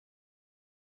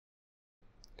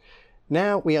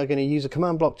Now we are going to use a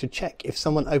command block to check if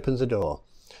someone opens a door.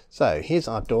 So here's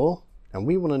our door, and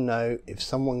we want to know if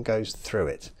someone goes through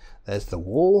it. There's the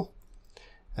wall.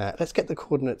 Let's get the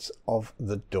coordinates of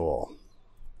the door.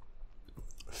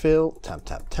 Fill, tab,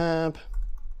 tab, tab.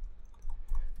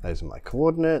 Those are my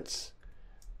coordinates.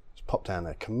 Let's pop down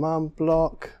a command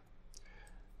block.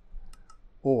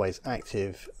 Always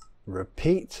active,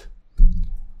 repeat.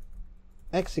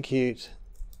 Execute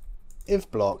if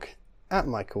block at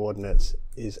my coordinates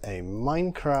is a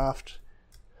Minecraft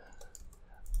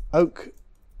oak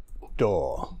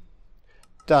door.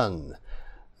 Done.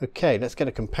 Okay, let's get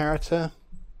a comparator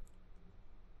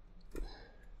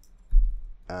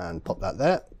and pop that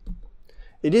there.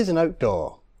 It is an oak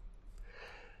door.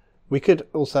 We could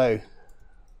also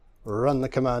run the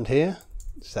command here,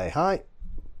 say hi.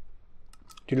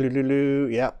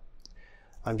 Yeah,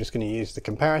 I'm just going to use the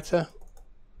comparator.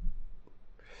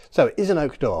 So it is an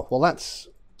oak door. Well, that's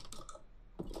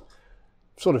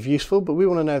sort of useful, but we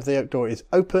want to know if the oak door is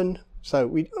open. So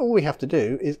all we have to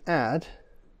do is add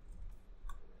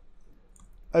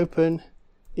open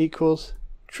equals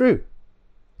true.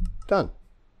 Done.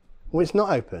 Well, it's not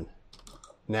open.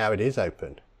 Now it is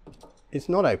open. It's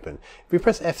not open. If we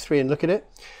press F3 and look at it,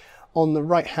 on the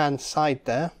right hand side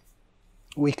there,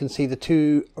 we can see the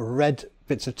two red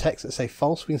bits of text that say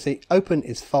false. We can see open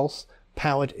is false,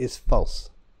 powered is false.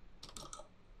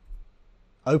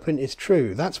 Open is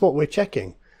true. That's what we're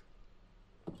checking.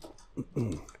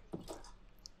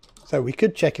 So we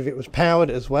could check if it was powered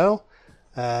as well.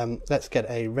 Let's get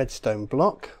a redstone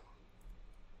block.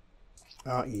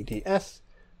 REDS.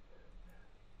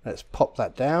 Let's pop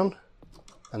that down.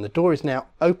 And the door is now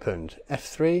opened.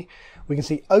 F3. We can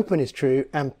see open is true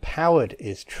and powered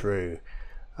is true.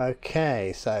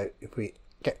 Okay, so if we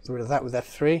get rid of that with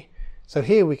F3. So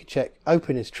here we could check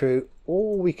open is true,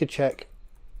 or we could check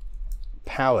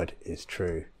powered is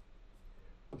true.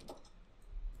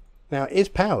 Now it is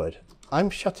powered. I'm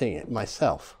shutting it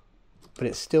myself, but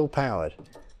it's still powered.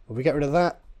 If we get rid of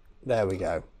that, there we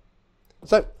go.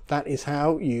 So that is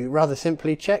how you rather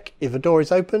simply check if a door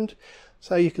is opened,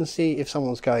 so you can see if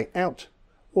someone's going out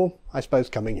or, I suppose,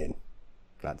 coming in.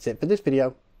 That's it for this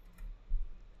video.